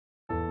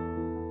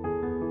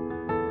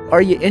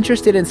are you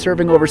interested in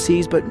serving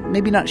overseas but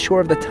maybe not sure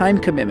of the time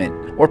commitment?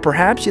 Or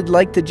perhaps you'd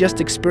like to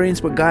just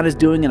experience what God is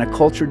doing in a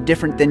culture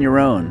different than your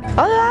own?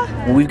 Hola!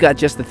 Well, we've got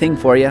just the thing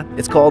for you.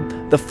 It's called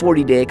the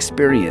 40-day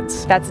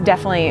experience. That's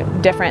definitely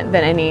different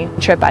than any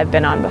trip I've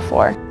been on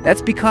before.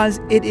 That's because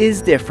it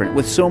is different.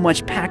 With so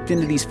much packed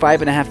into these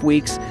 5.5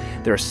 weeks,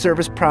 there are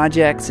service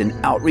projects and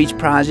outreach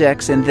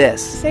projects and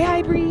this. Say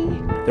hi, Bree.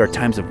 There are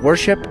times of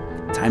worship,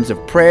 times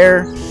of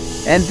prayer,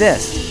 and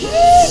this.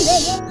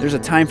 There's a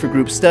time for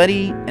group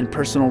study and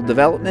personal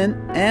development,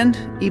 and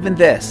even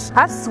this.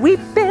 Our sweep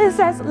is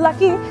as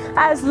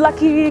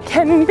lucky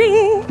can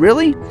be.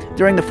 Really?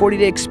 During the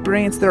 40-day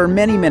experience, there are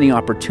many, many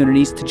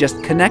opportunities to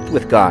just connect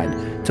with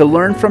God, to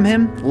learn from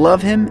Him,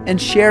 love Him,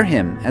 and share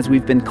Him, as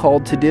we've been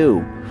called to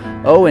do.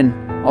 Oh, and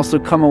also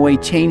come away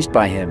changed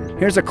by Him.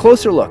 Here's a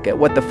closer look at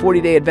what the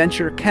 40-day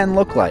adventure can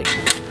look like.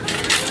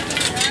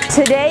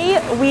 Today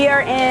we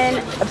are in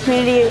a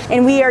community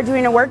and we are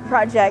doing a work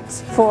project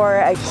for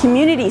a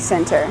community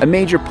center. A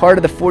major part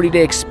of the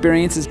 40-day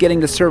experience is getting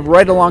to serve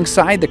right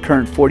alongside the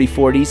current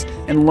 4040s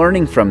and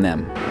learning from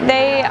them.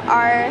 They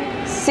are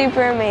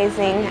super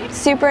amazing,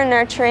 super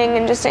nurturing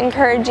and just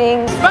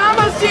encouraging.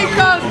 Vamos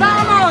chicos,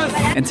 vamos!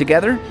 And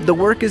together, the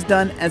work is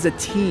done as a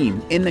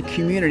team in the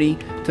community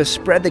to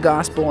spread the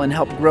gospel and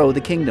help grow the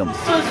kingdom.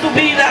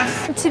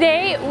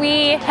 Today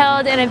we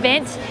held an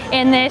event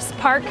in this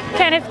park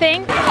kind of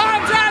thing.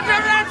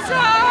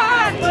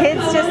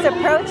 Kids just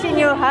approaching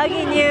you,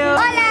 hugging you.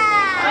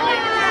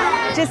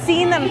 Hola! Just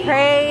seeing them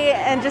pray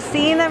and just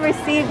seeing them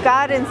receive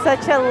God in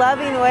such a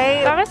loving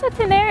way. Vamos a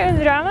tener un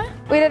drama.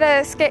 We did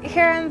a skit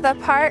here in the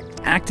park.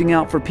 Acting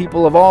out for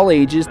people of all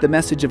ages the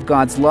message of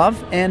God's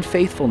love and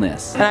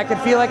faithfulness. And I could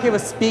feel like it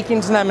was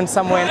speaking to them in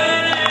some way.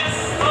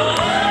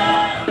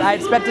 I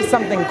expected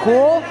something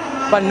cool,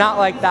 but not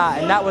like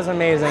that, and that was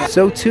amazing.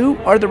 So too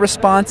are the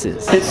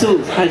responses.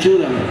 Jesús,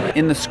 ayúdame.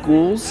 In the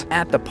schools,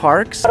 at the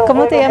parks.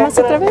 ¿Cómo te llamas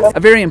otra vez? A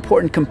very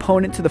important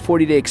component to the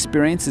 40-day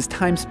experience is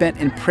time spent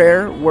in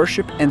prayer,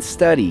 worship, and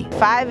study.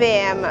 5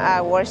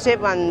 a.m.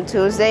 Worship on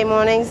Tuesday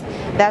mornings.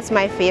 That's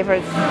my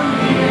favorite.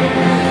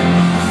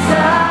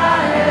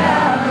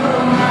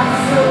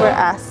 We're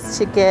asked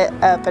to get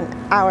up an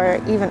hour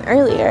even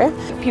earlier.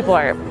 People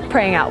are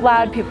praying out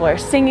loud, people are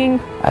singing.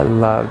 I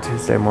love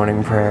Tuesday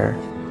morning prayer.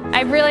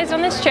 I've realized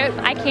on this trip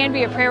I can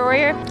be a prayer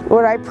warrior.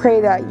 Lord, I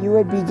pray that you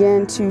would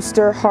begin to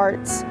stir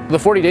hearts. The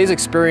 40 days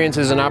experience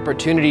is an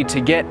opportunity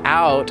to get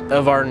out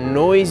of our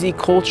noisy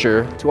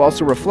culture. To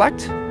also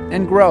reflect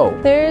and grow.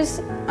 There's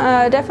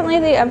definitely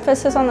the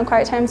emphasis on the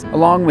quiet times.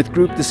 Along with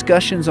group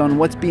discussions on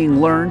what's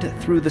being learned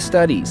through the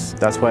studies.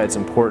 That's why it's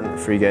important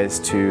for you guys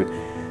to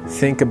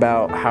think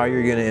about how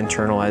you're going to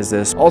internalize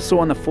this. Also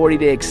on the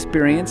 40-day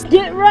experience,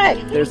 Get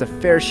right! There's a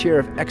fair share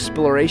of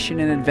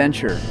exploration and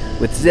adventure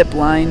with zip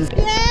lines,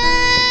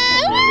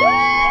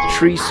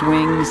 tree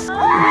swings,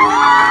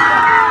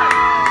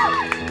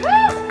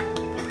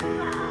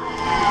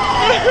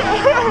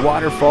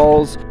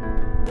 waterfalls.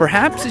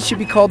 Perhaps it should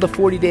be called the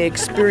 40-day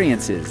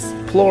experiences,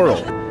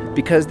 plural,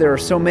 because there are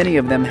so many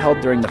of them held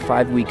during the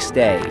 5-week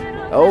stay.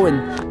 Oh,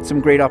 and some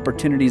great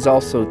opportunities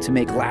also to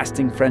make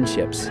lasting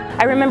friendships.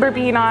 I remember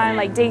being on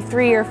like day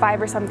 3 or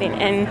 5 or something,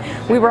 and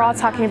we were all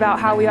talking about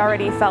how we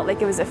already felt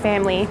like it was a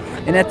family.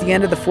 And at the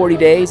end of the 40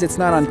 days, it's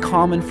not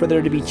uncommon for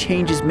there to be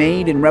changes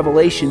made and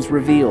revelations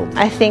revealed.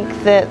 I think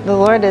that the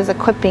Lord is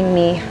equipping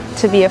me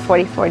to be a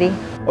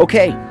 40-40.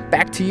 Okay,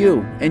 back to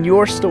you and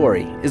your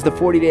story. Is the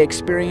 40-day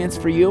experience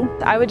for you?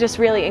 I would just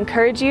really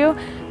encourage you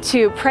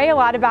to pray a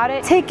lot about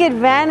it. Take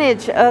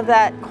advantage of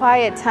that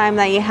quiet time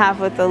that you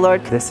have with the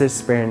Lord. This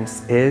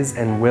experience is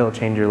and will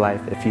change your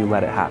life if you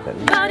let it happen.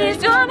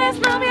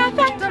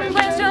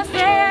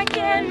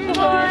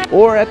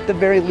 Or at the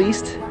very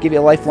least, give you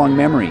a lifelong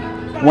memory.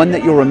 One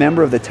that you'll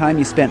remember of the time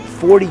you spent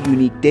 40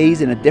 unique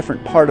days in a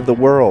different part of the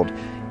world.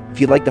 If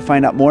you'd like to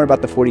find out more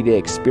about the 40-day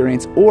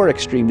experience or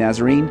Extreme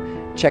Nazarene,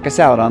 check us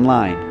out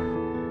online.